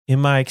in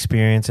my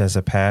experience as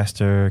a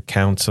pastor,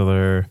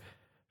 counselor,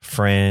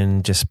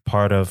 friend, just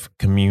part of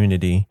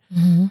community,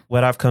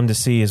 what I've come to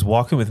see is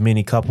walking with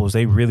many couples,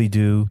 they really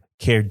do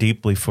care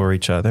deeply for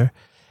each other.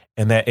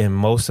 And that in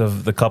most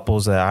of the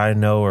couples that I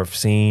know or have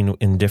seen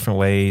in different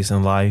ways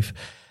in life,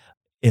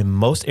 in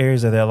most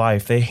areas of their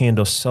life, they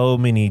handle so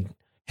many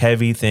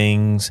heavy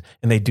things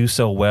and they do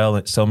so well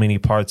in so many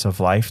parts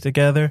of life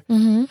together.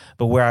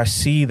 But where I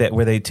see that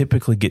where they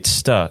typically get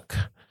stuck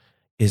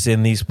is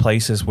in these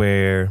places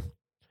where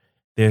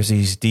there's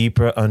these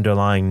deeper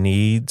underlying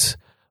needs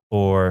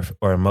or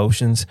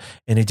emotions,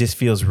 and it just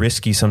feels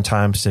risky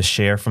sometimes to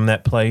share from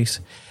that place.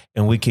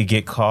 And we could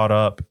get caught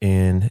up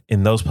in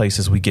those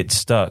places. We get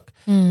stuck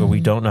where we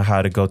don't know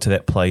how to go to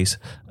that place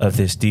of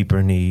this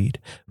deeper need.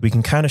 We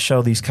can kind of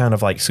show these kind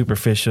of like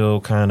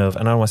superficial kind of,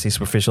 and I don't want to say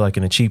superficial like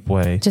in a cheap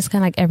way. Just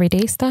kind of like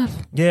everyday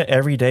stuff. Yeah,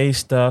 everyday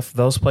stuff,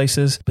 those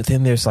places. But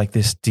then there's like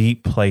this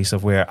deep place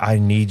of where I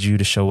need you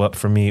to show up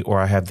for me,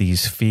 or I have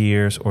these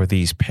fears or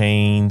these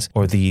pains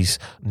or these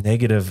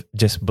negative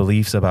just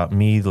beliefs about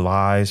me,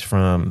 lies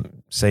from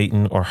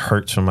Satan or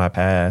hurts from my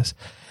past.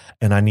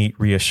 And I need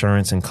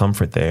reassurance and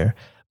comfort there.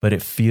 But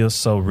it feels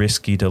so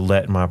risky to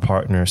let my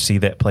partner see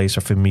that place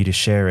or for me to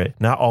share it.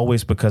 Not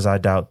always because I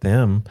doubt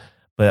them,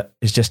 but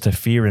it's just a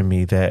fear in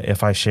me that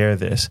if I share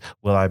this,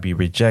 will I be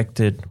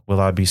rejected? Will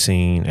I be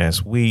seen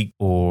as weak?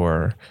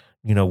 Or,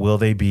 will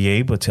they be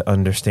able to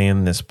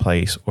understand this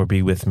place or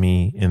be with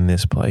me in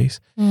this place?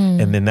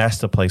 And then that's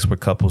the place where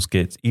couples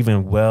get,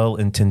 even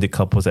well-intended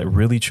couples that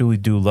really truly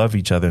do love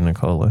each other,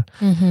 Nicola.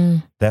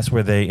 That's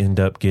where they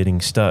end up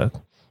getting stuck.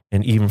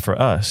 And even for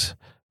us,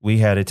 we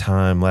had a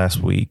time last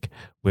week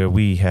where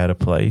we had a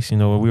place,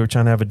 where we were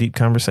trying to have a deep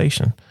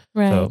conversation.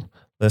 Right. So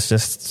let's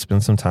just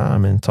spend some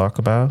time and talk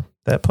about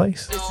that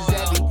place. This is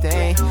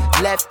everything.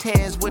 Left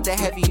hands with the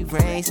heavy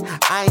reins.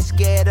 I ain't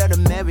scared of the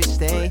marriage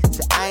thing.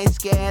 So I ain't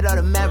scared of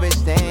the marriage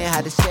thing.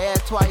 Had to say it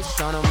twice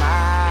on a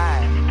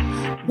mind.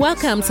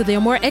 Welcome to the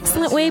A More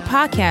Excellent Way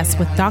podcast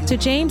with Dr.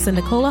 James and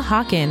Nicola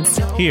Hawkins.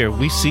 Here,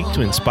 we seek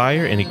to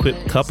inspire and equip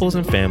couples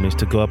and families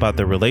to go about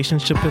their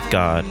relationship with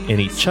God and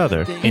each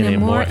other in a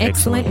more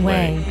excellent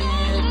way.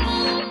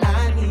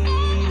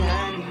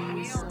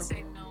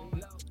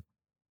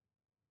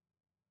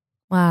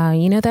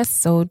 Wow, that's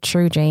so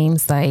true,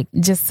 James. Like,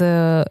 just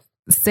to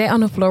sit on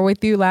the floor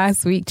with you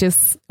last week,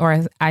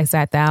 I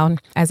sat down,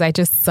 as I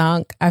just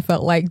sunk, I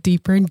felt like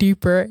deeper and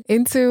deeper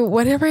into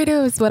whatever it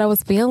is, what I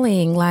was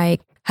feeling.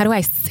 Like, how do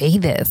I say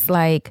this?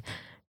 Like,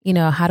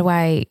 how do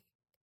I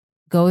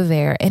go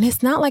there? And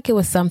it's not like it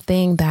was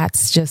something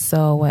that's just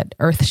so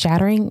earth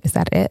shattering. Is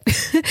that it?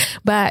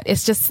 But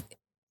it's just,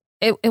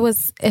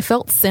 it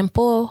felt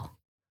simple,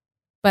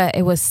 but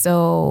I was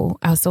so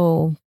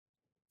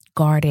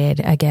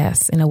guarded, I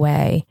guess, in a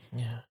way,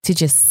 to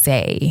just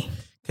say.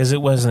 Because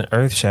it wasn't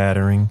earth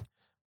shattering,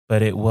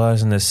 but it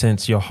was in a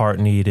sense your heart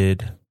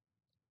needed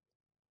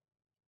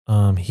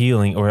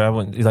healing, or I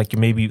wouldn't like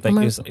maybe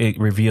like it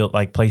revealed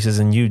like places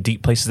in you,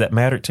 deep places that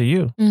mattered to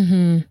you.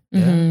 And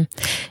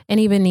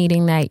even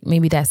needing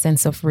maybe that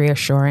sense of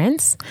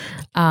reassurance,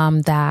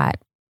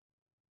 that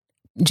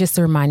just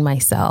to remind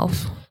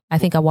myself. I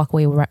think I walk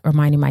away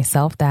reminding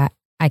myself that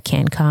I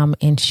can come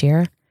and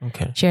share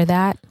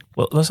that.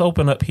 Well, let's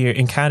open up here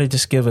and kind of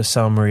just give a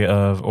summary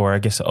of, or I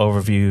guess an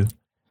overview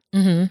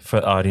for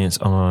the audience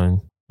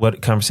on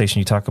what conversation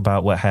you talk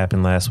about, what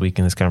happened last week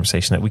in this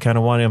conversation that we kind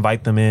of want to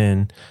invite them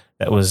in.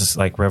 That was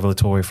like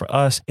revelatory for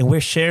us. And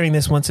we're sharing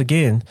this once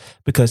again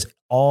because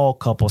all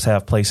couples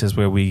have places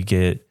where we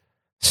get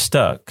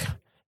stuck.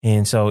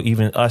 And so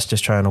even us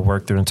just trying to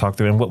work through and talk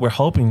through. And what we're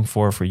hoping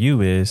for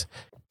you is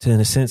to, in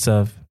a sense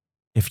of,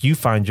 if you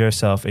find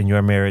yourself in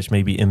your marriage,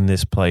 maybe in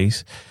this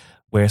place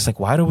where it's like,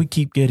 why do we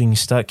keep getting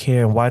stuck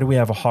here? And why do we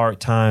have a hard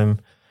time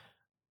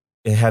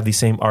and have these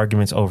same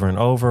arguments over and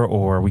over,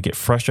 or we get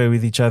frustrated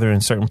with each other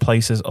in certain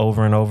places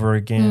over and over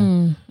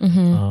again?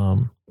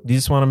 You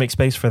just want to make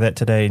space for that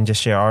today and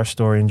just share our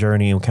story and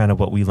journey and kind of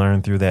what we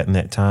learned through that in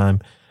that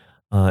time.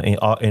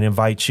 And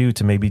invite you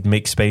to maybe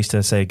make space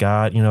to say,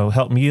 God,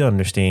 help me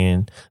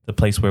understand the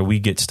place where we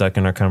get stuck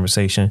in our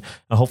conversation.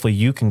 And hopefully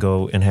you can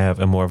go and have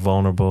a more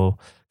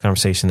vulnerable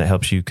conversation that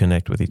helps you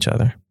connect with each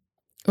other.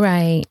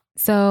 Right.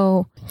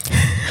 So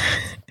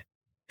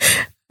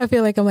I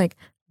feel like I'm like,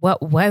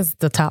 what was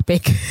the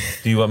topic?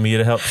 Do you want me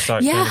to help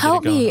start? Yeah,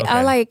 help me.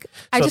 Okay.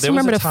 I just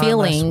remember the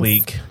feelings. Last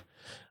week,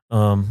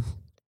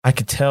 I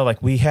could tell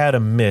like we had a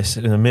miss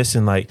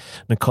in like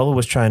Nicola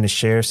was trying to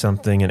share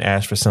something and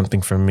ask for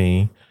something from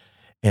me,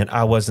 and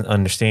I wasn't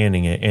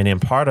understanding it. And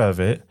in part of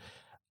it,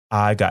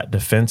 I got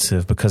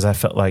defensive because I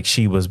felt like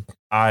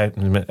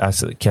I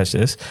said, catch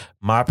this.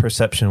 My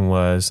perception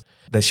was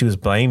that she was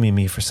blaming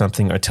me for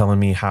something or telling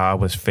me how I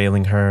was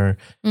failing her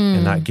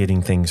and not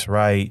getting things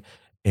right.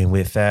 And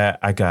with that,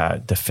 I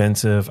got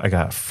defensive. I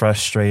got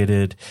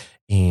frustrated.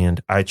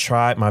 And I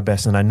tried my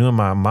best. And I knew in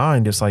my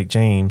mind, it's like,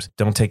 James,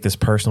 don't take this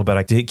personal. But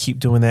I did keep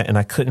doing that. And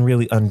I couldn't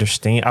really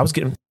understand.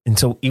 And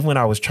so even when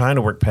I was trying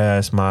to work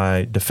past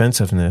my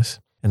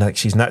defensiveness and like,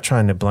 she's not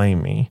trying to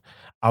blame me,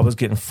 I was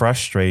getting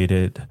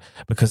frustrated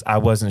because I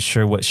wasn't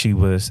sure what she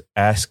was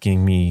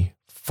asking me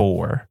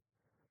for.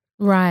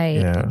 Right.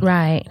 Yeah.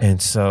 Right.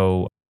 And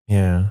so,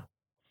 yeah,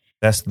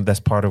 that's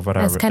part of what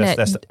that's that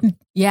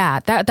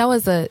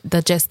was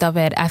the gist of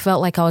it. I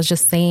felt like I was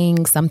just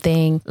saying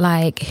something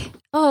like,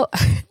 oh,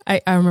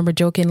 I remember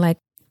joking, like,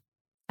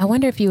 I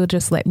wonder if you would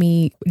just let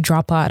me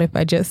drop out if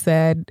I just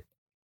said,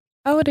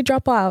 I would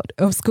drop out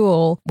of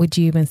school. Would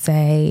you even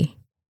say,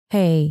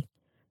 hey,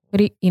 what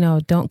do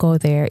don't go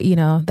there,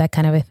 that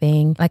kind of a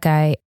thing. Like,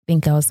 I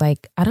think I was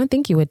like, I don't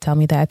think you would tell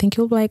me that. I think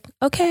you would be like,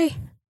 okay,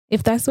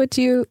 if that's what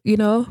you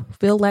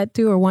feel led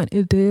to or want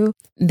to do,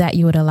 that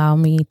you would allow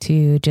me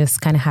to just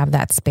kind of have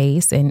that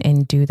space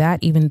and do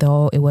that, even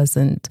though it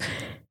wasn't,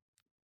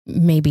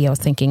 maybe I was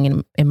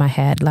thinking in my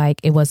head,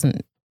 like it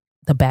wasn't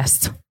the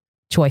best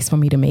choice for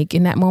me to make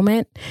in that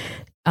moment.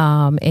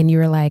 And you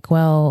were like,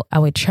 well, I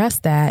would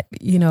trust that,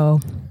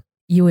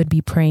 you would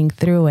be praying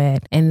through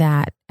it, and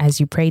that as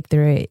you prayed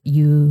through it,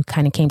 you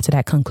kind of came to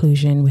that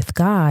conclusion with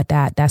God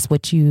that that's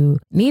what you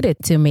needed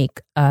to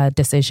make a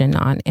decision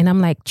on. And I'm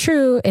like,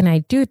 true. And I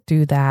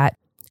do that.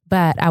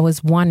 But I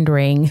was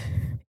wondering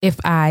if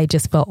I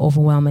just felt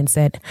overwhelmed and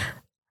said,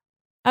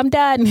 I'm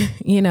done,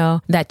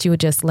 that you would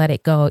just let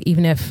it go,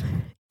 even if,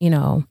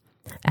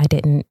 I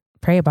didn't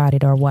pray about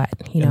it or what,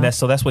 And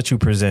that's what you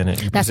presented.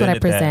 That's what I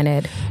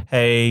presented.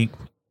 Hey,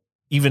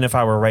 even if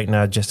I were right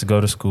now just to go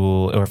to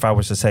school, or if I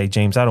was to say,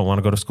 James, I don't want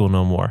to go to school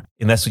no more,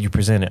 and that's what you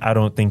presented, I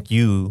don't think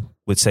you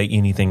would say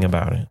anything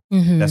about it.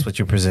 Mm-hmm. That's what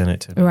you presented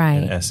to me,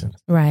 right, in essence.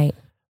 Right.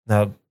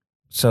 Now,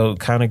 so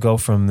kind of go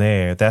from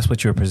there. That's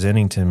what you're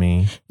presenting to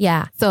me.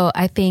 Yeah. So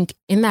I think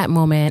in that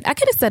moment, I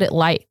could have said it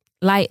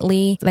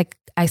lightly, like,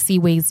 I see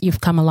ways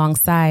you've come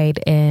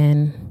alongside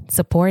and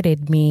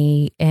supported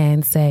me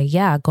and say,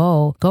 yeah,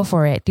 go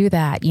for it, do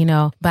that,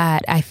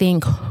 But I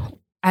think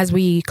as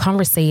we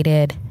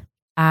conversated,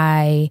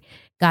 I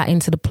got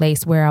into the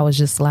place where I was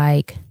just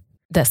like,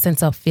 that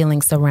sense of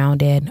feeling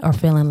surrounded, or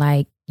feeling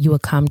like you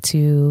would come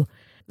to,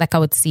 like, I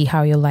would see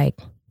how you're like,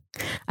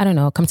 I don't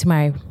know, come to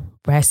my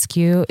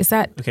rescue. Is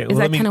that okay? Is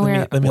that kind of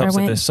where let me I help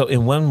went? with this. So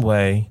in one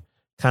way,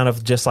 kind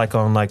of just like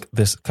on like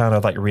this kind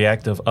of like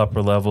reactive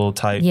upper level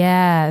type.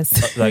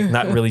 Yes. Like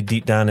not really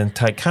deep down and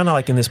tight, kind of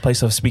like in this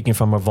place of speaking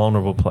from a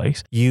vulnerable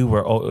place.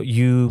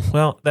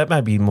 Well, that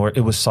might be more,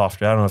 it was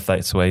softer. I don't know if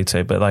that's the way to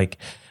say it, but like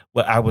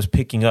what I was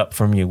picking up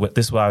from you, what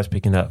I was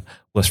picking up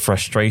was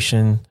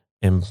frustration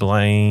and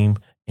blame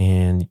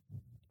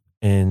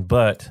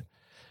but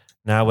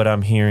now what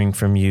I'm hearing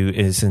from you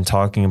is, in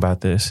talking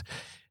about this,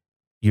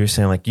 you're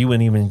saying like you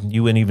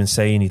wouldn't even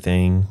say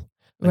anything.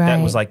 Like right.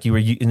 That was like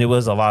and it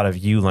was a lot of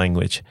you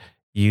language.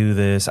 You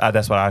this,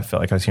 that's what I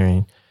felt like I was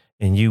hearing.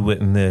 And you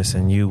wouldn't this,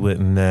 and you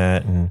wouldn't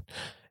that,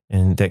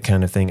 and that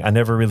kind of thing. I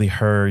never really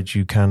heard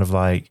you kind of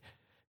like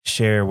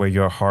share where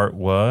your heart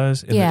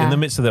was in the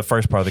midst of the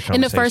first part of the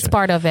conversation. In the first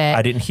part of it,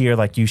 I didn't hear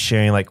like you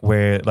sharing like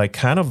where, like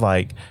kind of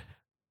like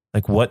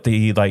what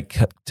the, like,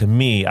 to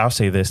me, I'll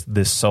say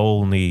this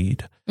soul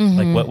need, mm-hmm.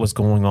 like what was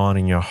going on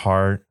in your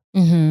heart.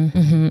 Mm-hmm,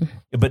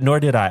 mm-hmm. But nor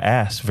did I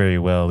ask very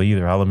well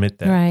either. I'll admit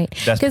that. Right.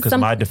 That's because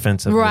my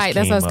defense of right.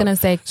 That's what I was going to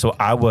say. So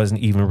I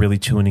wasn't even really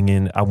tuning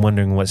in. I'm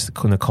wondering what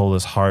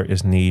Nicola's heart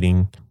is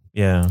needing.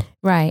 Yeah.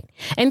 Right.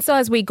 And so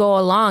as we go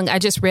along, I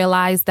just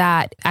realized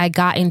that I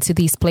got into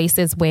these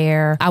places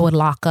where I would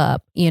lock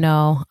up.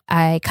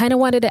 I kind of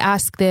wanted to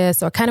ask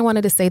this, or kind of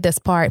wanted to say this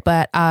part,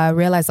 but I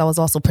realized I was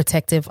also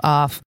protective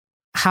of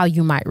how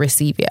you might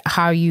receive it,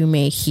 how you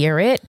may hear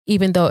it,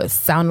 even though it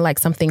sounded like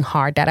something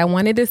hard that I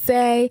wanted to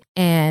say.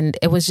 And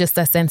it was just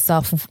a sense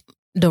of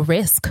the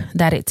risk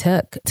that it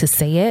took to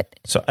say it.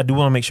 So I do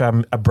want to make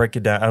sure I break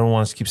it down. I don't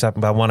want to keep stopping,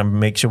 but I want to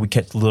make sure we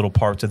catch little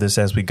parts of this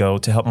as we go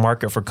to help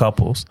market for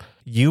couples.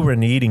 You were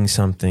needing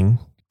something,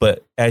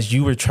 but as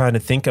you were trying to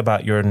think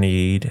about your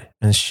need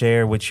and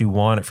share what you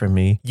wanted from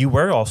me, you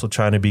were also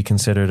trying to be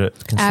considerate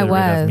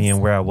of me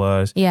and where I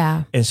was.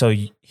 Yeah. And so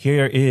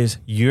here is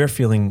your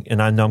feeling,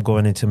 and I know I'm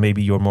going into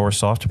maybe your more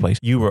softer place.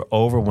 You were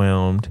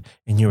overwhelmed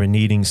and you were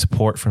needing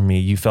support from me.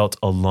 You felt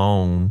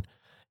alone.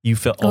 You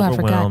felt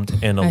overwhelmed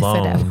and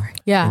alone.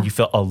 Yeah. And you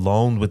felt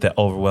alone with that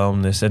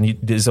overwhelmedness. And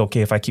is it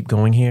okay if I keep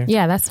going here?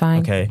 Yeah, that's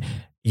fine. Okay.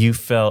 You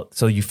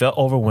felt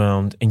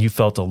overwhelmed and you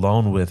felt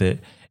alone with it.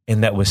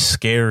 And that was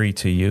scary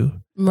to you.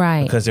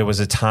 Right. Because there was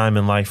a time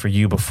in life for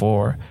you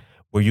before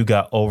where you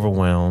got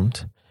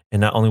overwhelmed. And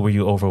not only were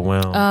you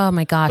overwhelmed, oh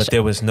my gosh, but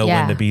there was no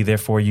one to be there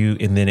for you.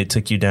 And then it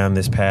took you down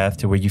this path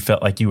to where you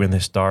felt like you were in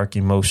this dark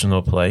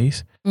emotional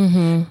place.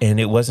 Mm-hmm. And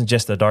it wasn't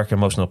just a dark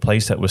emotional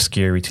place that was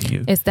scary to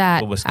you. It's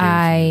that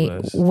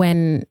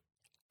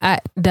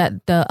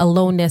the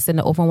aloneness and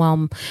the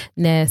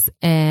overwhelmedness,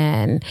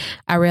 and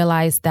I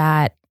realized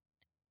that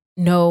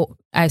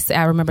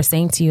I remember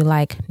saying to you,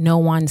 like, no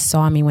one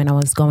saw me when I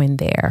was going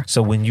there.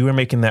 So when you were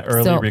making that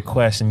early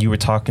request and you were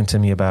talking to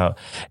me about,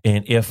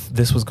 and if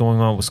this was going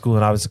on with school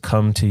and I was to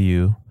come to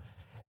you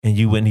and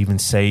you wouldn't even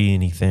say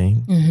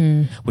anything,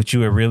 mm-hmm. what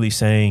you were really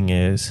saying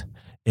is,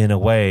 in a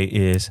way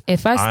is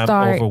if I'm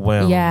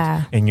overwhelmed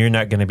and you're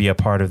not going to be a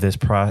part of this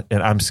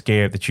and I'm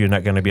scared that you're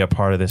not going to be a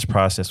part of this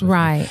process with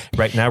me.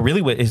 Right now,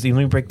 really let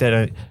me break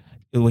that.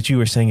 What you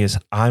were saying is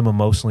I'm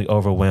emotionally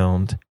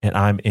overwhelmed and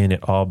I'm in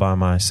it all by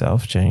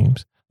myself,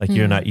 James. Like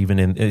you're not even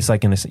in, it's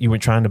like you were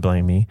trying to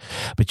blame me,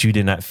 but you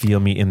did not feel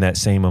me in that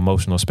same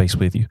emotional space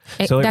with you.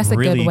 So it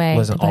really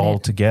wasn't all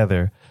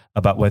together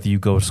about whether you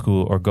go to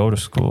school or go to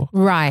school.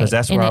 Right. Because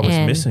that's where I was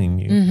missing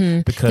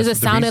you. Because it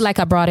sounded like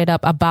I brought it up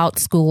about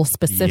school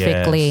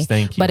specifically. Yes,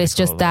 thank you, but it's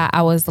just that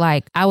I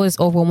was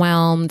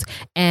overwhelmed.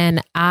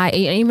 And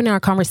even in our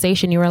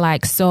conversation, you were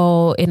like,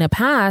 so in the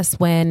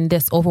past, when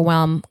this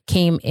overwhelm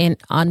came in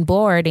on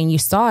board and you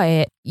saw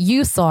it.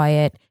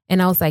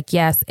 And I was like,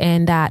 yes.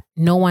 And that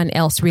no one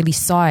else really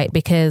saw it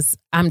because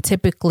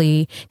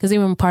because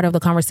even part of the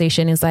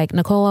conversation is like,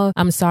 Nicola,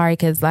 I'm sorry.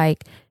 Because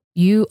like,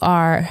 you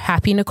are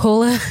happy,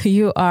 Nicola.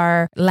 You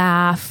are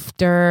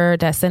laughter,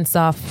 that sense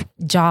of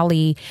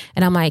jolly.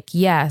 And I'm like,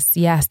 yes,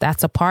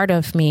 that's a part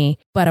of me.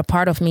 But a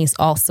part of me is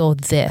also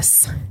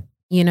this.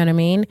 You know what I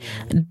mean?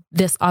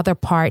 This other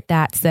part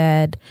that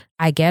said,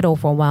 I get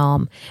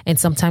overwhelmed. And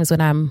sometimes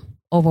when I'm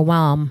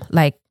overwhelmed,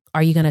 like,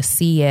 are you going to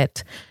see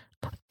it?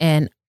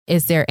 And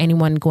is there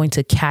anyone going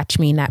to catch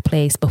me in that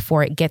place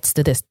before it gets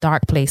to this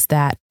dark place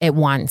that it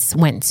once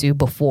went to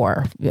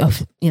before,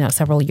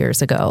 several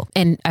years ago?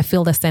 And I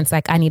feel the sense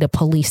like I need to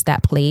police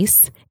that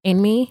place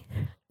in me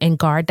and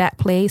guard that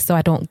place so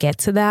I don't get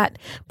to that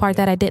part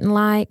that I didn't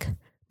like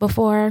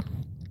before.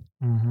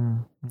 I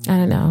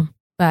don't know.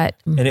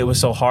 And it was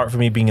so hard for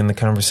me being in the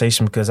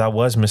conversation because I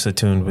was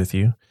misattuned with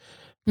you.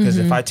 Because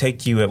if I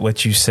take you at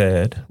what you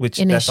said, which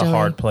initially, that's a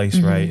hard place,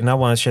 right? And I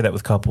want to share that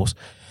with couples.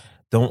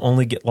 Don't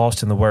only get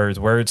lost in the words.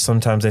 Words,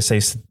 sometimes they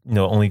say,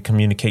 only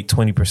communicate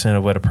 20%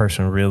 of what a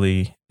person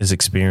really is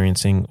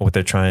experiencing or what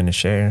they're trying to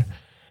share.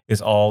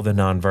 It's all the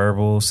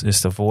nonverbals.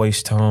 It's the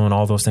voice tone,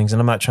 all those things. And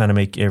I'm not trying to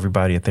make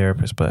everybody a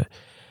therapist, but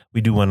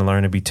we do want to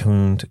learn to be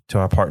tuned to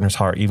our partner's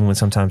heart, even when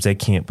sometimes they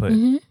can't put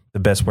the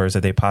best words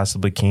that they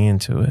possibly can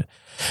to it.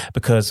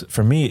 Because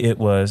for me,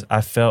 I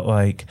felt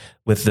like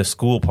with the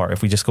school part,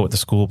 if we just go with the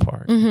school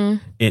part,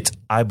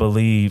 I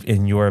believe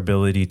in your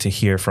ability to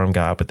hear from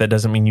God, but that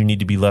doesn't mean you need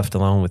to be left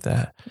alone with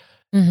that.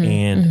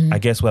 I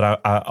guess what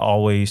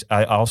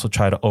I also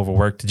try to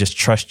overwork to just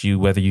trust you,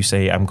 whether you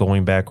say I'm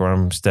going back or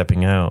I'm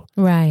stepping out.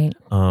 Right.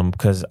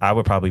 Because I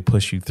would probably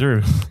push you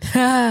through.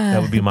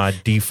 That would be my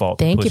default.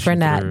 Thank you for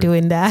not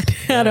doing that.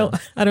 Yeah.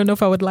 I don't know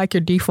if I would like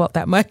your default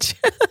that much.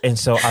 And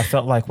so I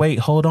felt like, wait,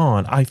 hold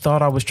on. I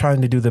thought I was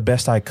trying to do the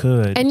best I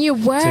could. And you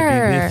were.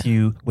 To be with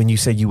you when you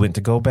said you went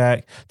to go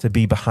back, to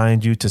be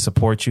behind you, to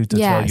support you, to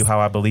tell you how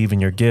I believe in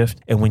your gift.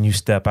 And when you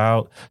step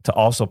out, to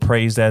also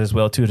praise that as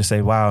well, too, to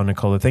say, wow,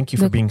 Nicola, thank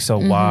you for being so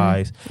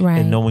wise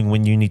and knowing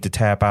when you need to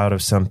tap out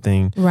of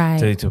something,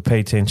 to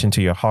pay attention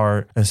to your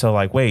heart. And so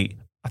like, wait,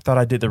 I thought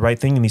I did the right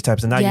thing in these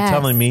times. And now you're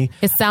telling me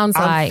it sounds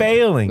I'm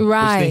failing, which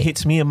then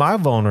hits me in my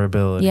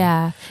vulnerability.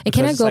 Yeah. And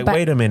can I go back?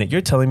 Wait a minute. You're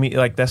telling me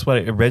like that's what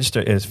it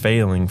registered as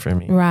failing for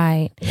me.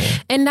 Right. Yeah.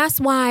 And that's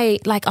why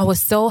like I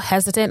was so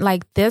hesitant.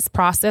 Like this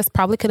process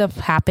probably could have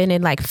happened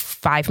in like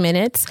 5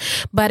 minutes,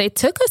 but it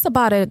took us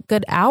about a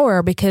good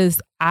hour because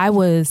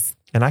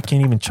and I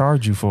can't even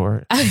charge you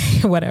for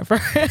it.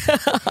 Whatever.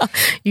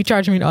 You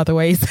charge me in other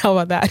ways. How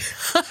about that?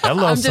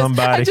 Hello,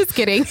 somebody. I'm just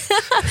kidding.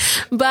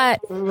 But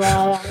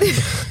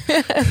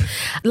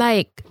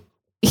like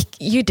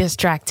you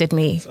distracted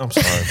me. I'm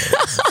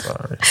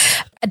sorry.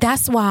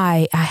 That's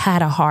why I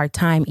had a hard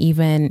time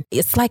even.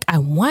 It's like I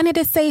wanted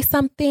to say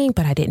something,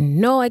 but I didn't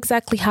know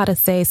exactly how to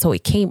say. So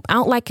it came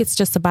out like it's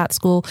just about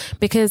school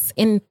because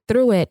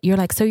through it, you're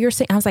like, so you're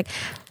saying, I was like,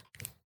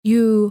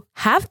 you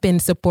have been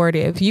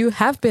supportive. You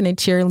have been a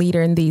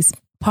cheerleader in these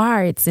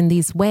parts, in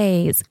these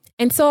ways.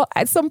 And so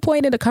at some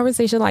point in the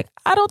conversation, like,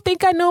 I don't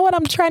think I know what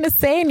I'm trying to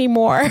say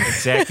anymore.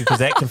 Exactly, because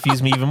that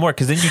confused me even more.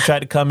 Because then you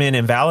tried to come in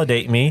and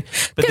validate me,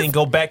 but then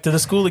go back to the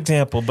school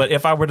example. But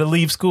if I were to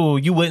leave school,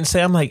 you wouldn't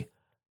say, I'm like,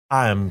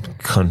 I'm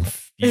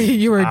confused.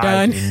 You were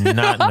done. I did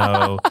not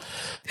know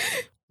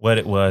what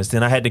it was.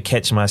 Then I had to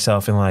catch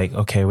myself and like,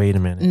 okay, wait a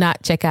minute.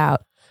 Not check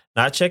out.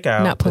 Not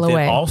pull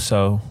away. Then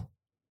also,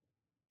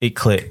 it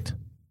clicked.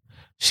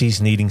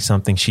 She's needing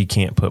something she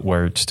can't put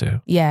words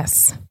to.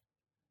 Yes.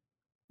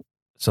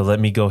 So let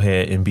me go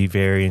ahead and be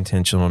very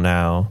intentional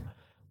now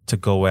to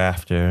go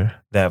after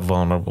that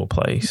vulnerable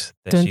place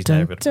that she's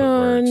not able to put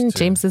words to.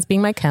 James is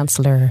being my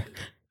counselor.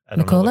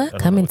 Nicola,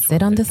 come and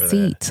sit on the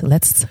seat.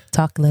 Let's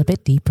talk a little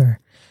bit deeper.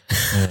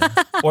 Yeah.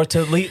 Or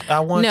to leave, I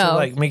want to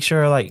like make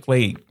sure like,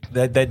 wait,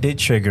 that did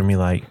trigger me.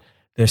 Like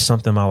there's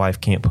something my wife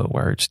can't put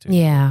words to.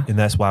 Yeah. And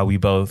that's why we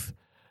both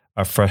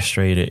are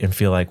frustrated and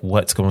feel like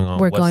what's going on.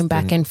 We're going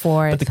back and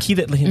forth. But the key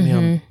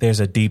that there's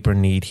a deeper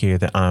need here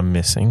that I'm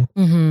missing.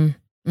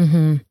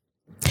 And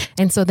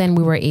so then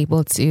we were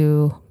able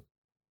to,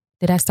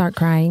 did I start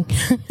crying?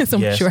 So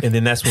yes. Sure. And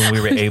then that's when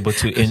we were able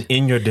to,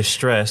 in your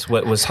distress,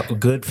 what was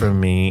good for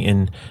me.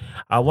 And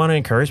I want to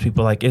encourage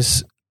people like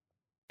this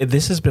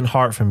has been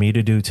hard for me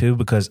to do too,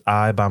 because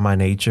I, by my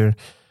nature,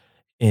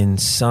 in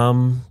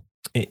some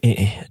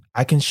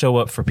I can show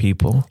up for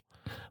people,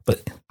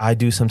 but I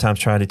do sometimes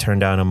try to turn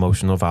down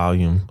emotional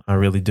volume. I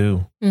really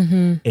do.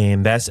 Mm-hmm.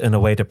 And that's in a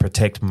way to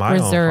protect my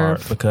own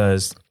heart,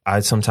 because I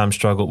sometimes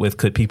struggle with,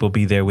 could people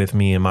be there with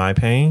me in my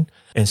pain?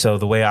 And so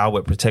the way I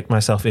would protect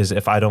myself is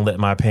if I don't let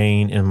my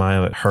pain and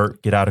my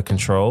hurt get out of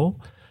control,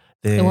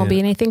 then it won't be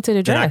anything to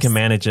address. Then I can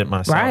manage it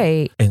myself.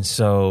 Right. And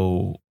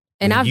so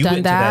and I've you done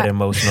went to that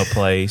emotional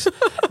place.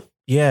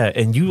 Yeah.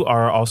 And you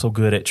are also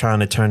good at trying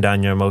to turn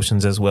down your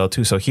emotions as well,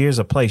 too. So here's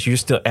a place you're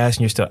still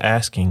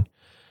asking.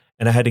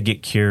 And I had to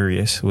get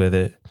curious with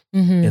it.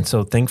 Mm-hmm. And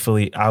so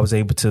thankfully I was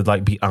able to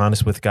like be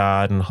honest with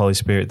God and the Holy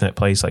Spirit in that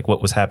place, like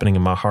what was happening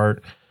in my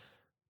heart,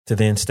 to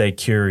then stay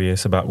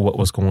curious about what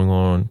was going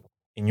on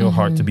in your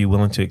heart, to be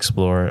willing to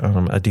explore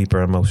a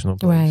deeper emotional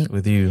place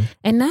with you.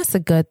 And that's a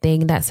good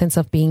thing, that sense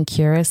of being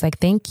curious. Like,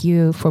 thank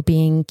you for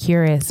being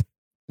curious,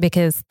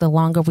 because the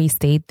longer we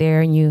stayed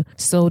there and you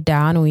slowed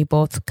down and we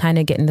both kind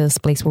of get into this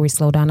place where we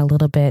slow down a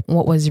little bit,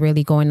 what was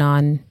really going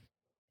on,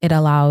 it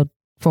allowed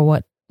for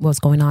what was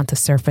going on to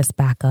surface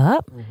back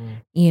up,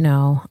 you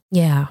know?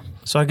 Yeah.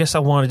 So I guess I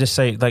wanted to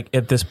say, like,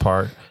 at this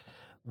part,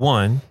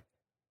 one,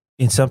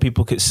 and some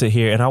people could sit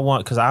here and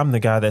because I'm the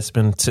guy that's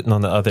been sitting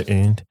on the other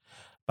end.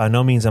 By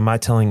no means am I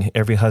telling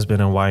every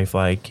husband and wife,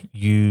 like,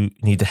 you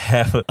need to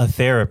have a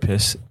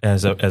therapist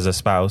as a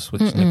spouse,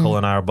 which Nicole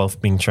and I are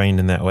both being trained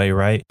in that way,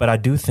 right? But I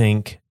do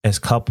think as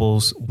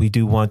couples, we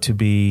do want to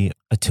be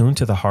attuned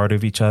to the heart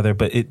of each other.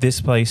 But this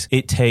place,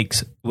 it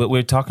takes, what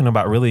we're talking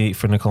about really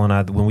for Nicole and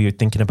I, when we were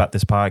thinking about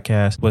this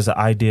podcast, was the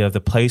idea of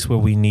the place where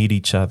we need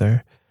each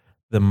other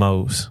the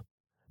most.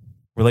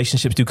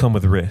 Relationships do come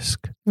with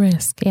risk.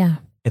 Yeah.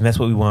 And that's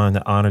what we wanted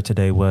to honor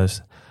today,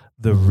 was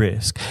the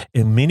risk.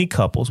 In many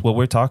couples, what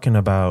we're talking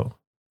about,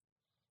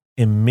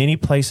 in many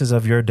places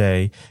of your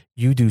day,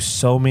 you do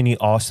so many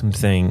awesome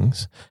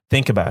things.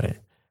 Think about it.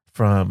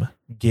 From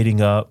getting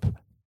up,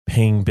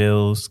 paying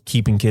bills,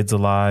 keeping kids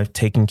alive,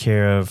 taking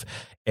care of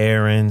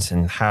errands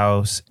and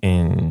house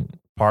and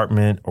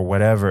apartment or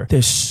whatever.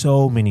 There's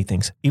so many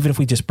things. Even if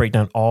we just break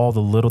down all the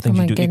little things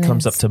you do, it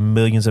comes up to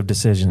millions of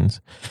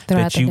decisions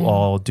that you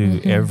all do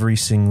every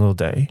single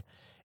day.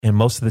 And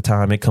most of the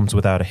time it comes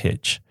without a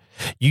hitch.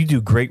 You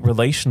do great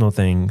relational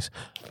things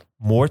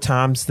more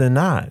times than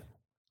not,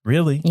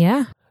 really.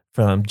 Yeah.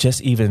 From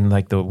just even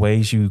like the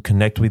ways you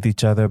connect with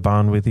each other,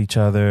 bond with each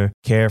other,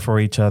 care for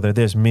each other.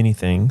 There's many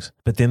things.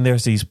 But then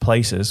there's these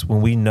places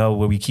when we know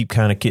where we keep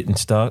kind of getting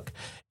stuck.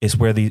 It's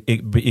where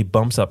it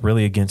bumps up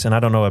really against, and I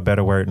don't know a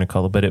better word,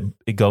 Nicole, but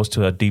it goes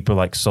to a deeper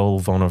like soul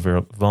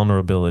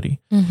vulnerability.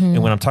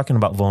 And when I'm talking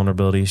about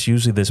vulnerability, it's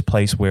usually this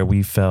place where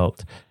we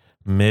felt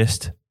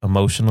missed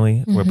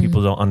emotionally, where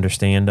people don't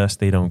understand us,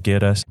 they don't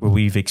get us, where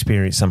we've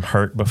experienced some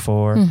hurt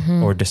before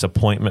or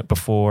disappointment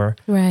before,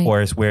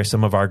 or is where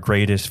some of our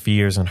greatest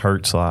fears and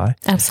hurts lie.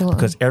 Absolutely.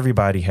 Because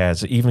everybody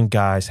has it, even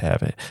guys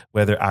have it.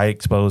 Whether I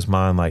expose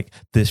mine, like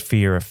this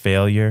fear of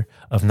failure,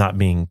 of not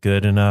being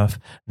good enough,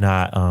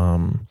 not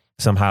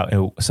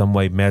somehow some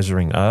way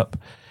measuring up.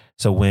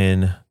 So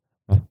when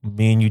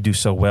me and you do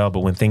so well,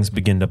 but when things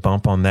begin to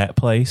bump on that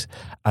place,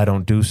 I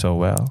don't do so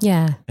well.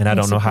 Yeah. And I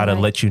don't know how to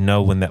let you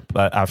know when that,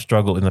 I've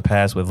struggled in the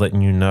past with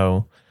letting you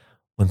know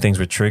when things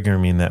were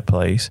triggering me in that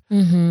place,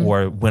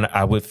 or when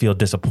I would feel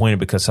disappointed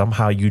because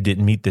somehow you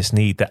didn't meet this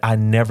need that I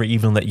never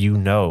even let you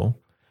know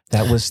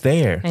that was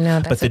there. I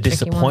know. But the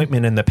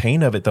disappointment and the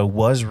pain of it though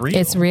was real.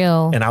 It's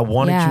real. And I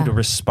wanted you to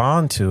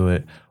respond to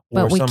it.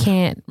 But we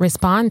can't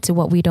respond to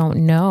what we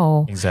don't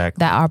know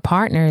that our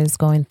partner is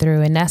going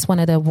through. And that's one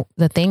of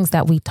the things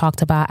that we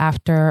talked about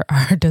after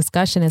our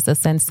discussion, is the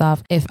sense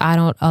of, if I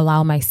don't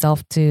allow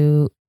myself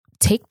to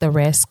take the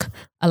risk,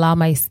 allow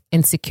my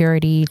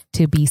insecurity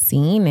to be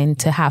seen and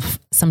to have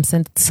some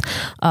sense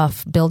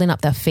of building up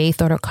the faith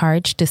or the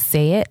courage to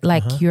say it,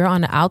 like you're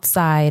on the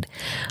outside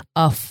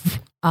of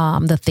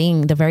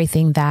the very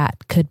thing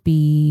that could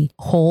be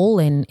whole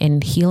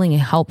and healing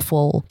and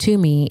helpful to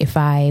me if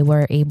I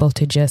were able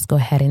to just go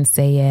ahead and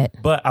say it.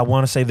 But I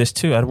want to say this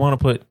too. I don't want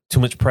to put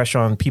too much pressure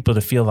on people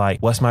to feel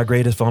like, what's my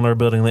greatest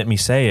vulnerability? Let me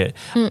say it.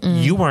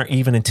 You weren't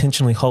even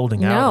intentionally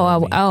holding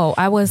out. No,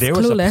 I was There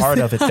clueless. was a part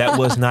of it that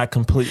was not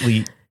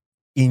completely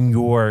in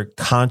your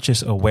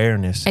conscious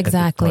awareness.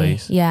 Exactly.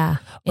 Yeah.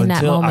 In that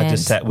until moment. I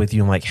just sat with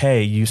you and like,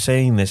 hey, you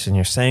saying this and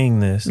you're saying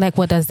this. Like,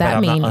 what does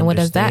that mean? And what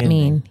does that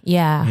mean?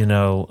 Yeah. You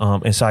know,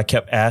 and so I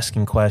kept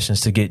asking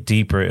questions to get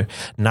deeper,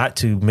 not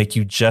to make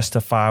you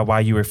justify why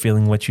you were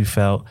feeling what you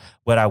felt.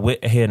 What I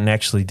went ahead and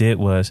actually did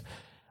was,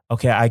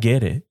 okay, I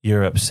get it.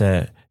 You're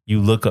upset. You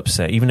look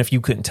upset. Even if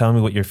you couldn't tell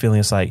me what you're feeling,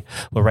 it's like,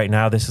 well, right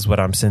now, this is what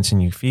I'm sensing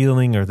you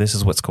feeling, or this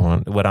is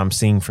what I'm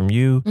seeing from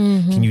you.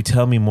 Can you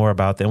tell me more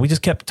about that? And we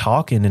just kept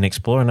talking and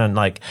exploring. And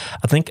like,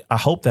 I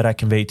hope that I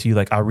conveyed to you,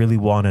 like, I really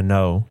want to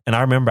know. And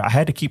I remember I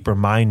had to keep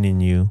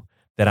reminding you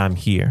that I'm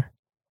here,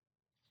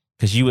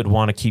 because you would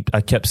want to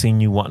I kept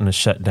seeing you wanting to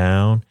shut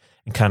down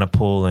and kind of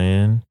pull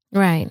in.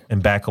 Right.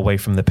 And back away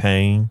from the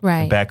pain.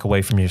 Right. And back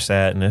away from your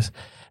sadness.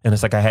 And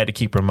it's like, I had to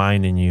keep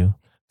reminding you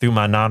through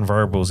my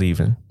nonverbals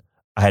even,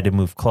 I had to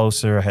move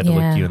closer. I had to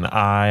look you in the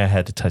eye. I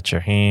had to touch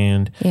your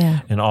hand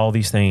and all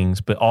these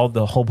things. But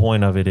the whole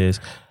point of it is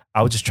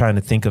I was just trying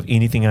to think of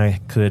anything I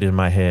could in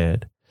my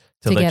head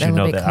to let you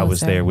know that I was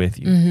there with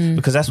you.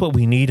 Because that's what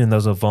we need in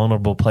those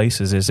vulnerable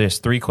places. Is there's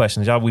 3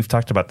 questions. Y'all, we've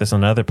talked about this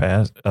on another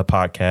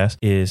podcast.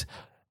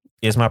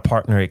 Is my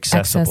partner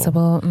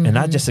accessible? And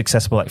not just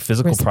accessible like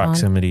physical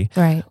proximity,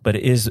 right? But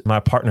is my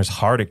partner's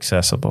heart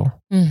accessible?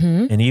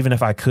 And even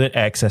if I could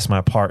access my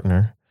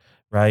partner,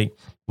 right?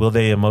 Will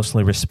they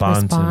emotionally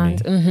respond to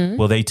me?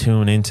 Will they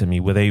tune into me?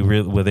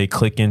 Will they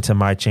click into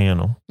my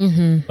channel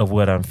of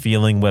what I'm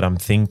feeling, what I'm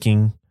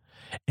thinking?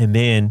 And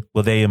then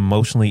will they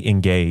emotionally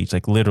engage?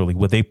 Like literally,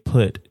 will they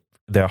put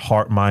their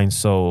heart, mind,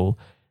 soul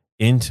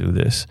into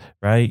this,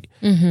 right?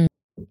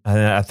 And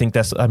I think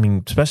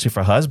especially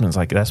for husbands,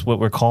 like that's what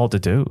we're called to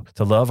do,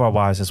 to love our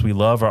wives as we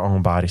love our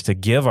own bodies, to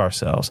give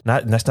ourselves,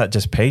 that's not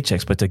just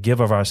paychecks, but to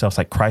give of ourselves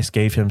like Christ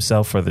gave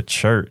himself for the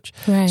church.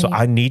 Right. So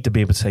I need to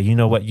be able to say, you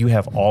know what, you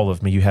have all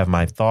of me. You have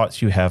my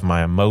thoughts, you have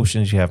my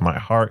emotions, you have my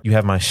heart, you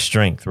have my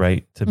strength,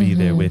 right? To be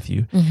there with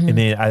you. And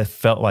then I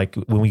felt like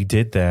when we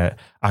did that,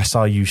 I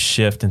saw you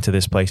shift into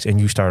this place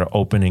and you started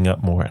opening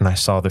up more. And I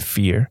saw the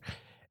fear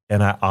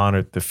and I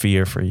honored the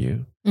fear for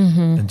you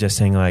and just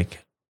saying like,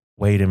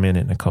 wait a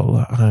minute,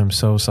 Nicola, I'm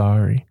so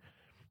sorry.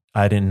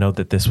 I didn't know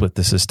that this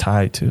is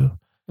tied to.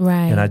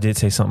 Right. And I did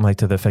say something like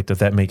to the effect of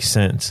that makes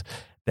sense.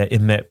 That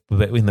in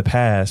the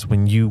past,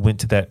 when you went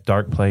to that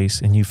dark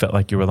place and you felt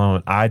like you were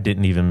alone, I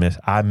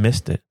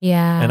missed it.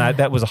 Yeah. And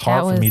that was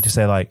hard for me to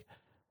say like,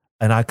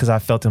 because I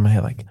felt in my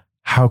head like,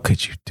 how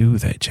could you do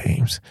that,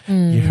 James?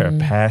 You're a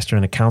pastor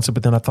and a counselor.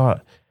 But then I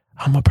thought,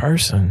 I'm a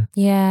person.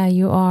 Yeah,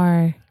 you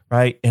are.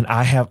 Right. And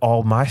I have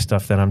all my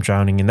stuff that I'm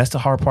drowning in. That's the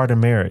hard part of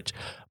marriage.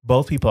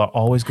 Both people are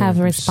always going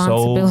through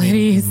so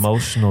many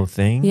emotional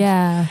things.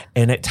 Yeah.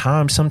 And at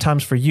times,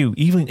 sometimes for you,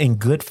 even in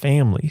good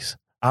families,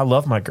 I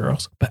love my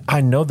girls, but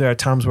I know there are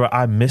times where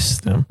I miss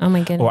them. Oh my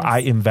goodness. Or I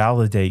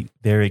invalidate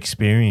their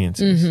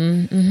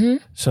experiences.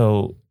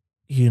 So,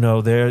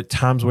 there are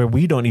times where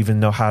we don't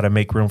even know how to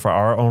make room for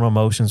our own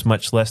emotions,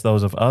 much less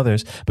those of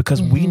others,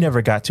 because we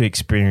never got to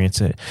experience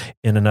it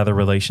in another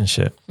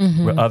relationship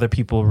where other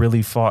people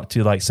really fought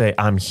to like say,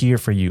 I'm here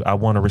for you. I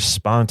want to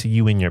respond to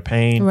you in your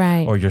pain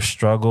or your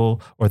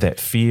struggle or that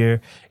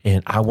fear.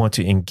 And I want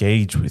to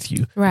engage with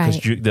you. Right.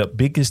 Because the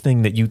biggest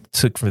thing that you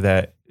took for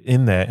that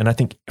in that, and I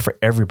think for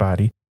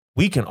everybody,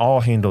 we can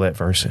all handle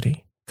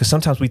adversity because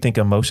sometimes we think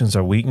emotions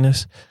are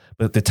weakness.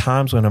 But the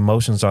times when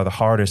emotions are the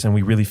hardest and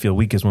we really feel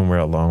weak is when we're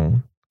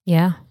alone.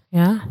 Yeah.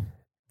 Yeah.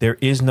 There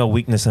is no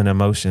weakness in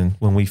emotion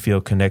when we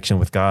feel connection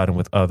with God and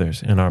with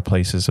others in our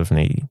places of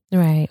need.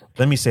 Right.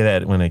 Let me say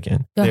that one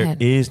again. There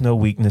is no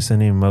weakness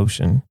in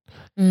emotion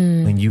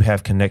when you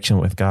have connection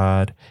with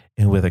God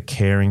and with a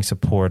caring,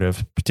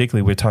 supportive,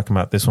 particularly we're talking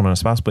about this one on a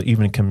spouse, but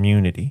even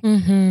community.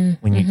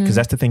 Because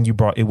that's the thing you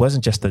brought. It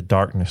wasn't just the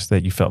darkness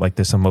that you felt like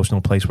this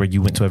emotional place where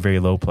you went to a very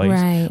low place.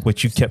 Right.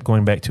 What you kept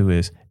going back to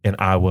is, and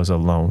I was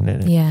alone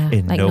in it. Yeah.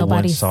 And like no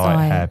one saw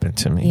it happen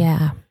to me.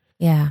 Yeah.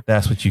 Yeah.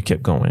 That's what you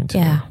kept going to.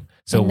 Yeah.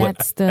 So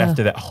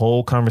after that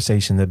whole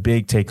conversation, the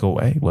big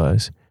takeaway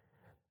was,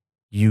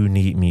 you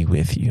need me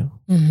with you.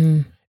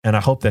 And I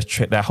hope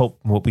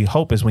what we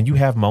hope is when you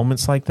have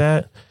moments like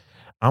that,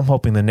 I'm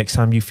hoping the next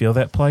time you feel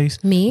that place,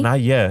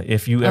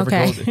 if you ever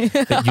go,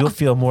 that you'll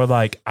feel more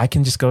like I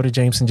can just go to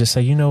James and just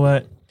say, you know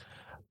what?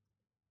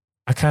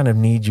 I kind of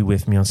need you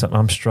with me on something.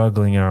 I'm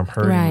struggling or I'm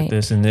hurting with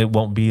this. And it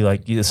won't be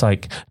like, it's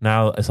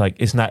not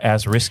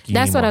as risky.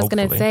 That's anymore, what I was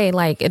going to say.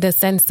 Like the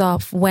sense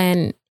of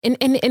when, and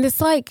it's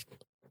like,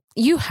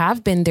 you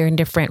have been there in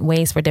different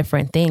ways for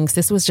different things.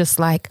 This was just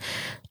like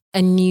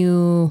a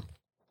new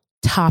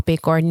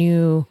topic or a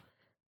new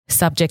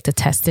subject to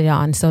test it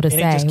on, so to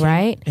say,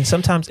 right? And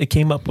sometimes it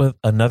came up with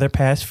another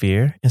past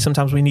fear, and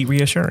sometimes we need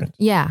reassurance.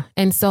 Yeah.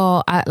 And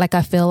so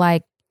I feel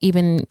like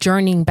even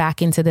journeying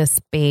back into this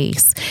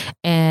space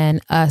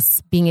and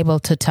us being able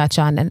to touch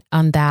on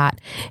that,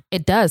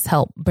 it does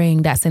help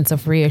bring that sense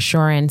of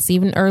reassurance.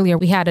 Even earlier,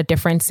 we had a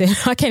difference in,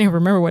 I can't even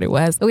remember what it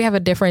was, but we have a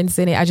difference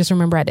in it. I just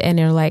remember at the end,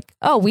 they're like,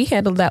 oh, we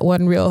handled that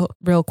one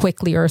real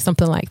quickly or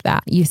something like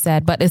that, you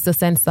said. But it's a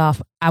sense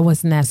of I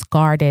wasn't as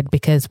guarded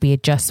because we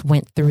had just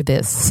went through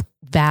this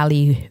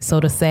valley, so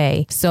to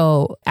say.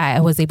 So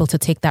I was able to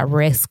take that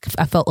risk.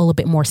 I felt a little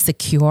bit more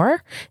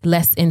secure,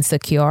 less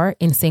insecure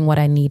in saying what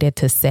I needed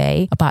to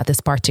say about this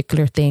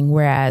particular thing.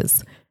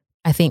 Whereas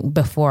I think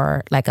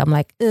before, like, I'm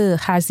like,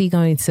 how's he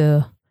going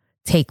to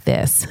take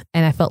this?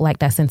 And I felt like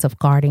that sense of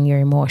guarding your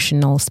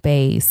emotional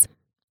space,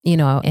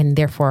 and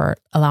therefore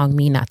allowing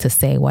me not to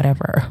say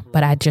whatever.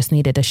 But I just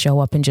needed to show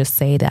up and just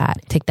say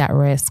that, take that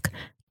risk.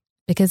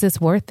 Because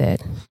it's worth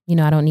it.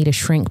 I don't need to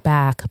shrink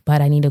back,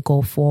 but I need to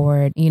go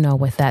forward,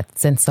 with that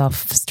sense of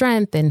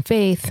strength and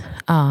faith,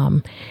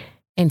 and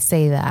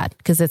say that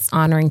because it's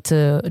honoring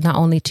to not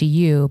only to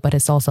you, but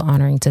it's also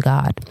honoring to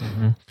God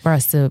for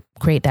us to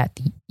create that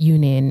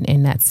union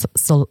and that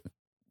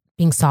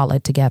being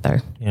solid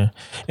together. Yeah.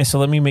 And so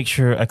let me make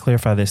sure I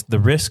clarify this. The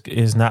risk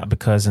is not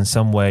because in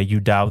some way you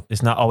doubt.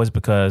 It's not always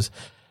because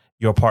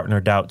your partner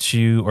doubts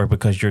you or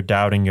because you're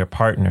doubting your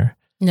partner.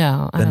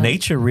 No. The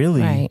nature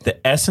really, right.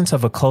 The essence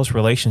of a close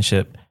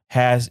relationship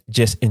has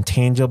just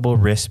intangible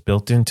risk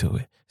built into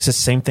it. It's the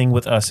same thing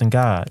with us and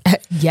God.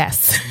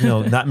 Yes.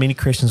 Not many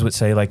Christians would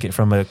say, like,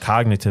 from a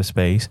cognitive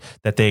space,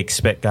 that they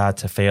expect God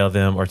to fail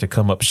them or to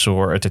come up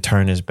short or to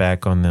turn his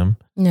back on them.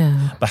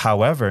 No. But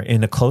however,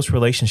 in a close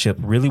relationship,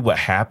 really what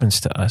happens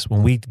to us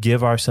when we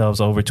give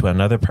ourselves over to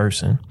another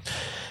person,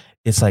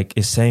 it's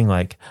saying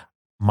like,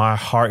 my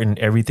heart and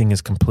everything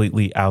is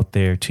completely out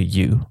there to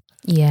you.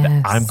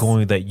 Yes.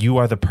 That you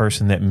are the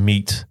person that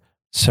meets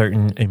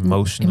certain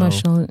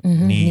emotional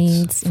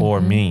needs for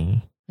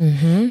me.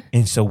 Mm-hmm.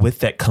 And so with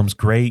that comes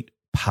great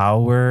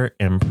power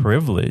and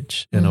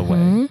privilege in a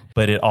way,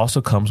 but it also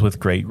comes with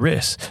great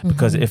risk,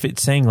 because if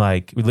it's saying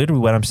like,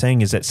 literally what I'm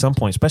saying is at some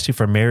point, especially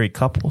for married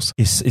couples,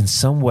 is in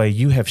some way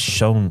you have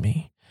shown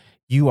me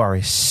you are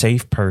a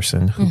safe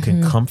person who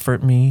can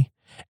comfort me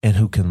and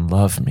who can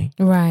love me.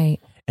 Right.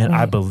 And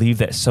I believe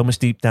that so much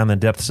deep down in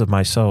the depths of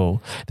my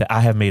soul that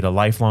I have made a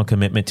lifelong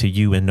commitment to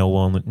you and no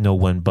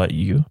one but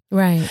you.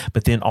 Right.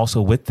 But then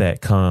also with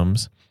that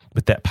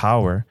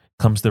power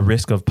comes the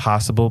risk of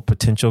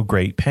potential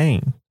great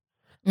pain.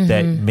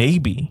 That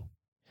maybe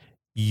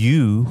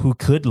you who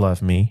could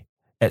love me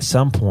at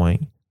some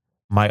point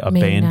might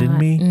abandon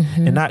me,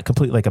 and not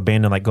completely like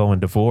abandon, like go and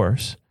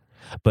divorce.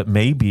 But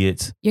maybe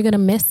it's you're going to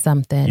miss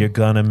something. You're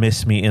going to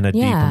miss me in a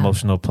deep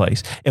emotional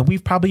place. And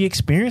we've probably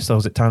experienced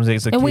those at times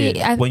as a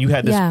kid. When you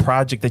had this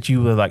project that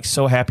you were like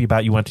so happy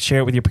about, you wanted to share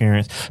it with your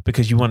parents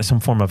because you wanted some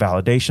form of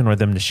validation or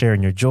them to share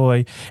in your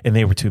joy, and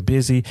they were too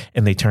busy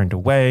and they turned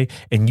away,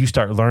 and you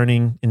start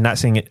learning, and not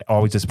saying it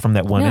always just from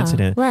that one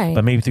incident,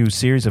 but maybe through a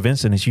series of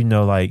incidents,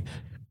 like,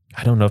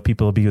 I don't know if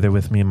people will be there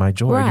with me in my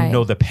joy. Right. You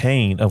know the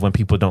pain of when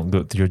people don't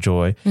go through your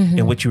joy.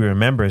 And what you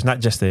remember is not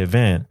just the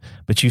event,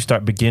 but you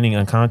start beginning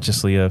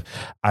unconsciously of,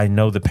 I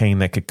know the pain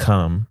that could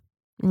come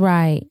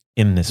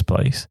in this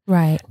place.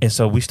 Right. And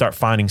so we start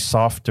finding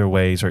softer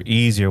ways or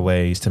easier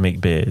ways to make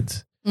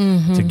bids,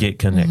 to get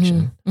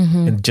connection.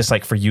 And just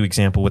like for you,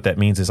 example, what that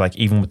means is like,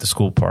 even with the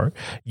school part,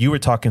 you were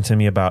talking to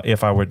me about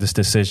if I were this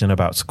decision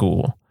about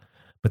school.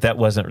 But that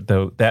wasn't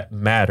that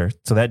mattered.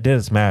 So that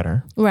does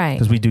matter. Right.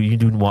 Because you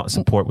do want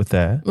support with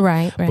that.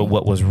 Right. But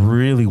what was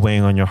really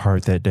weighing on your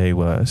heart that day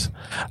was,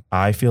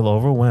 I feel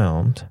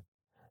overwhelmed,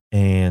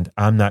 and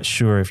I'm not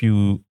sure if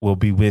you will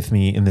be with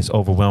me in this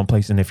overwhelmed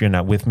place. And if you're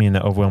not with me in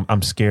that overwhelm,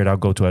 I'm scared I'll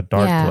go to a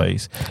dark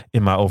place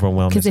in my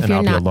overwhelmness. Because if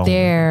you're not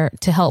there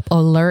to help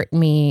alert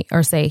me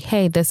or say,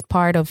 hey, this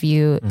part of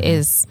you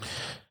is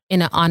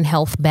in an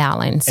unhealth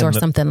balance or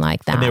something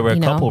like that. And there were a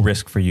couple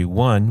risks for you.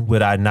 One,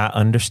 would I not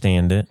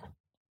understand it?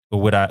 Or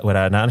would I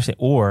not understand?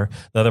 Or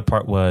the other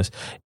part was,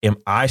 am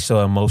I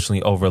so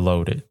emotionally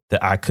overloaded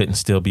that I couldn't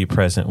still be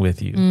present with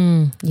you?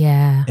 And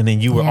then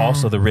you were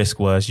also, the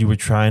risk was you were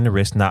trying to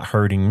risk not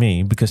hurting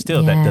me, because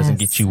still that doesn't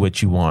get you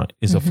what you want,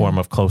 is a form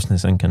of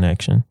closeness and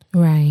connection.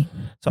 Right.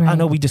 So I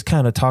know we just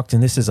kind of talked,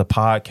 and this is a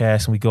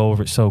podcast and we go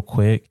over it so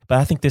quick, but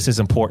I think this is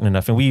important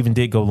enough. And we even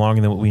did go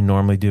longer than what we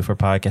normally do for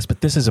podcasts,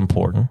 but this is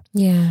important.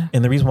 Yeah.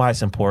 And the reason why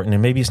it's important,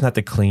 and maybe it's not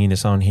the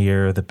cleanest on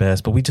here or the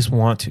best, but we just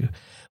want to.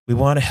 We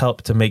want to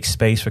help to make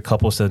space for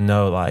couples to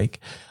know,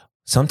 like,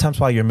 sometimes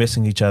while you're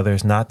missing each other,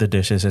 it's not the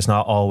dishes, it's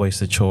not always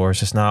the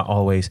chores, it's not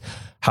always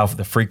how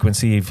the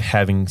frequency of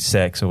having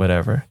sex or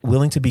whatever.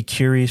 Willing to be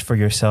curious for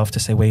yourself to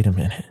say, wait a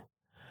minute,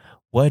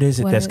 what is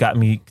it that's got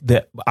me,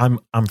 that I'm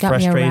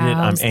frustrated,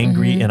 I'm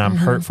angry, and I'm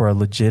hurt for a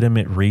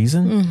legitimate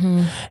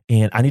reason,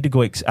 and I need to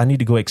go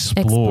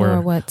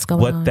explore what's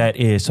going on, that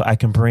is, so I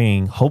can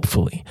bring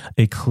hopefully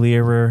a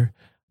clearer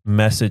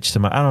message to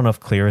I don't know if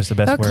clear is the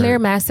best word. Clear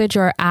message,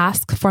 or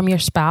ask from your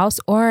spouse,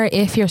 or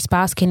if your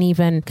spouse can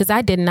even, because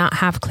I did not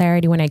have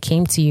clarity when I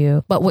came to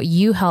you, but what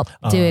you helped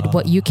did,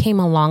 what you came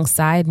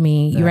alongside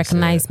me, you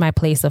recognized my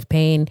place of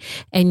pain,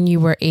 and you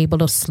were able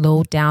to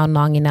slow down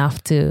long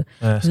enough to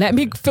let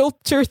me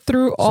filter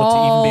through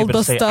all to even be able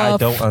the to say,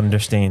 stuff. I don't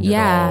understand it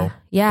all.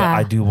 Yeah. But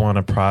I do want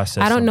to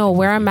process. I don't know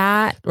where I'm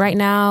at right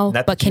now,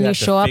 but can you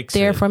show up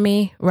there for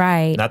me?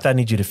 Right. Not that I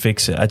need you to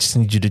fix it. I just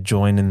need you to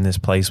join in this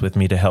place with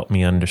me to help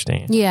me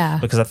understand. Yeah.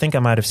 Because I think I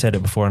might have said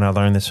it before, and I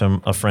learned this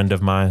from a friend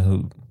of mine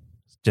who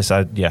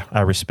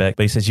I respect.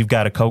 But he says, you've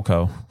got to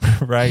co-co,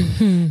 right?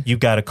 You've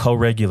got to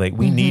co-regulate.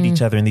 We need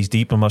each other in these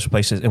deep emotional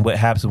places. And what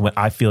happens when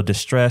I feel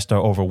distressed or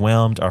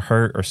overwhelmed or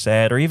hurt or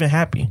sad or even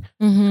happy,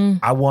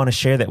 I want to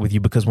share that with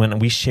you, because when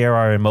we share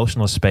our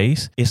emotional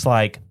space, it's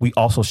like we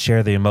also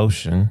share the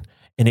emotion.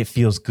 And it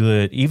feels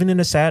good, even in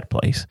a sad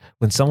place.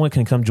 When someone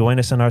can come join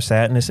us in our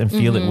sadness and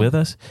feel it with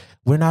us,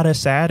 we're not as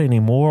sad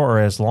anymore, or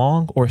as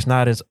long, or it's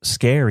not as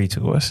scary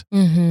to us.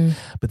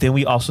 But then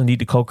we also need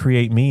to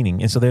co-create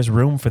meaning. And so there's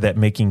room for that,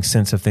 making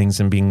sense of things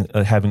and being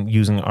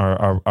using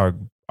our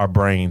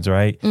brains,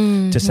 right?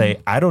 To say,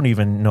 I don't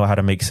even know how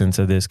to make sense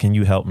of this. Can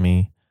you help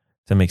me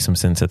to make some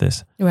sense of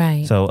this?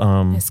 Right. So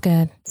that's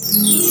good.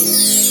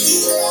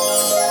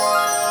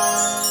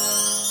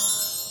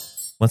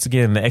 Once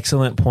again, the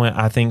excellent point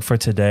I think for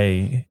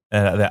today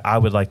that I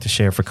would like to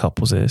share for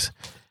couples is,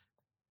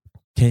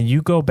 can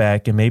you go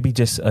back and maybe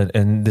just,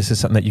 and this is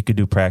something that you could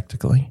do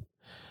practically,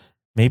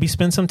 maybe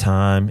spend some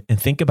time and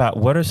think about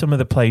what are some of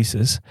the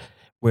places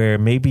where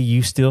maybe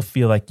you still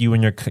feel like you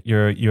and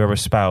your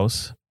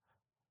spouse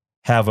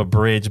have a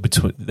bridge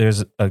between,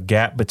 there's a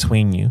gap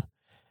between you,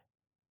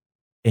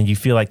 and you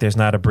feel like there's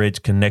not a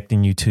bridge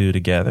connecting you two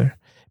together.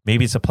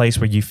 Maybe it's a place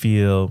where you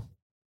feel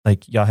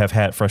like y'all have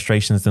had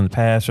frustrations in the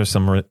past,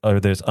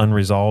 or there's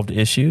unresolved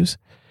issues.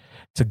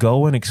 To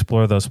go and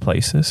explore those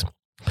places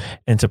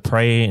and to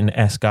pray and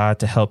ask God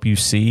to help you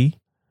see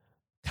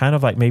kind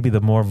of like maybe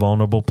the more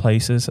vulnerable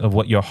places of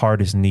what your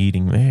heart is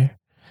needing there,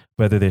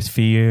 whether there's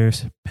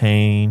fears,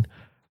 pain,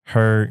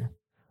 hurt,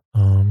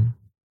 in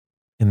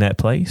that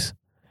place.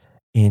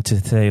 And to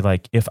say,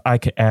 like, if I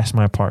could ask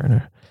my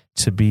partner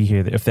to be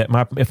here,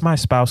 if my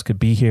spouse could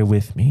be here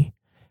with me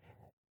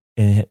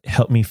and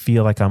help me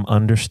feel like I'm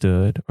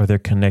understood or they're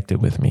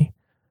connected with me,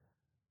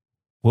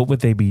 what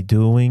would they be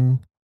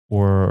doing?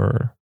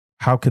 Or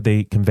how could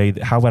they convey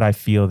that? How would I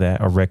feel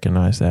that or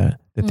recognize that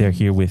they're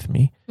here with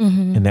me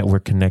and that we're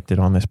connected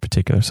on this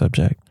particular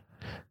subject?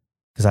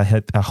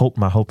 Because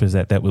my hope is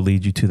that would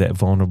lead you to that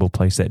vulnerable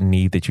place, that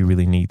need that you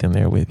really need them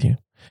there with you.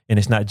 And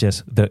it's not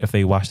just if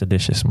they wash the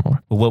dishes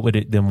more, but what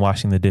would them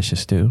washing the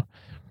dishes do?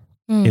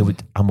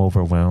 I'm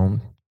overwhelmed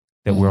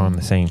that we're on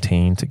the same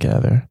team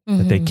together,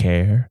 that they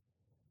care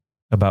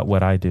about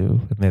what I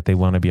do and that they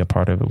want to be a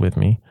part of it with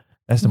me.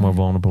 That's the more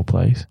vulnerable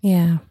place.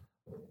 Yeah.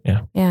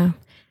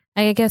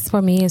 I guess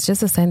for me, it's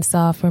just a sense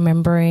of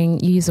remembering,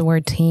 you use the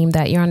word team,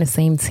 that you're on the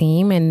same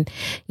team. And,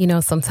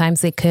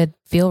 sometimes it could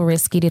feel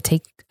risky to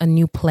take a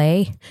new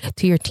play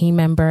to your team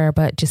member,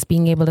 but just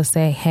being able to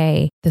say,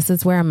 hey, this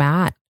is where I'm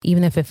at,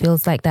 even if it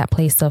feels like that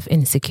place of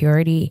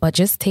insecurity, but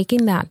just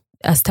taking that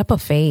a step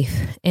of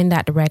faith in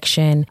that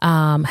direction,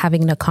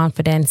 having the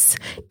confidence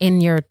in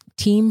your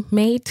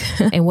teammate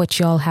and what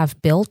y'all have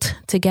built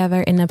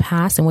together in the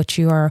past and what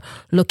you are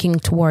looking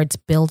towards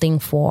building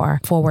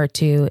forward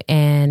to,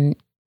 and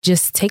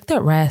just take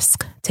that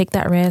risk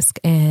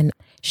and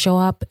show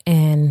up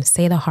and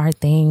say the hard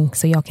thing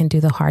so y'all can do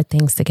the hard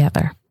things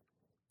together.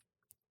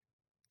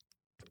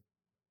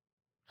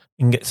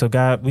 So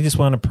God, we just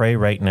want to pray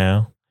right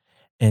now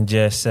and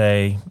just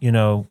say,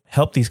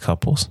 help these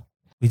couples.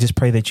 We just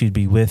pray that you'd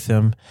be with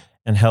them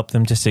and help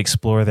them just to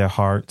explore their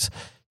hearts,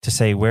 to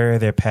say where are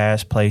their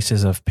past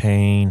places of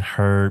pain,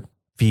 hurt,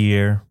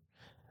 fear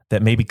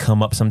that maybe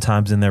come up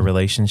sometimes in their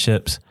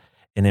relationships,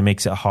 and it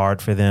makes it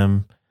hard for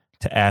them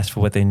to ask for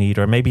what they need,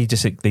 or maybe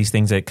just these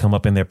things that come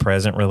up in their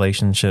present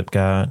relationship,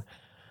 God,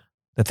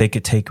 that they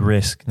could take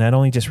risk, not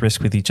only just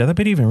risk with each other,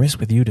 but even risk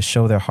with you, to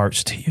show their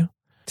hearts to you,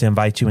 to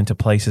invite you into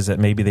places that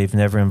maybe they've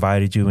never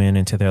invited you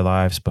into their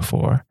lives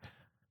before.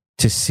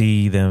 To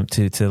see them,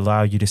 to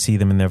allow you to see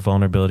them in their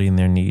vulnerability and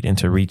their need, and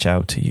to reach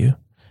out to you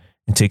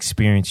and to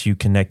experience you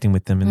connecting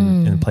with them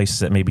in places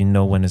that maybe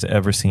no one has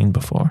ever seen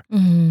before.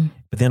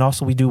 But then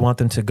also we do want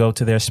them to go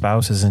to their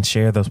spouses and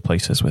share those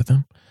places with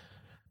them,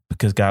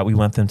 because God, we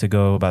want them to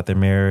go about their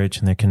marriage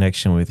and their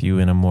connection with you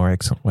in a more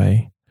excellent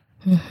way.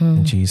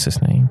 In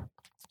Jesus' name,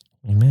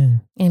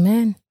 amen.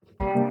 Amen.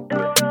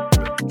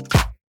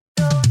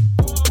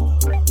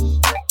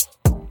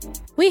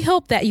 We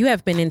hope that you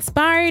have been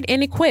inspired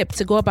and equipped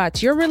to go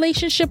about your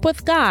relationship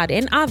with God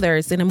and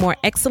others in a more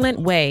excellent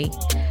way.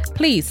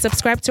 Please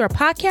subscribe to our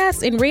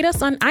podcast and rate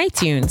us on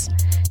iTunes.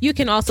 You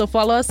can also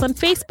follow us on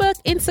Facebook,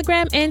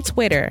 Instagram, and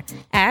Twitter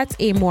at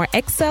A More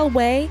Excel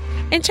Way,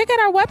 and check out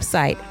our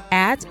website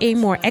at A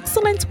More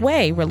Excellent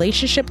Way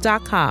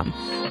Relationship.com.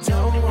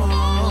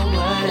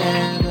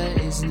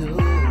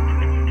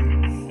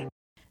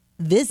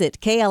 Visit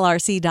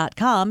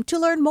KLRC.com to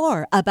learn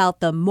more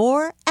about the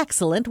More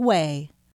Excellent Way.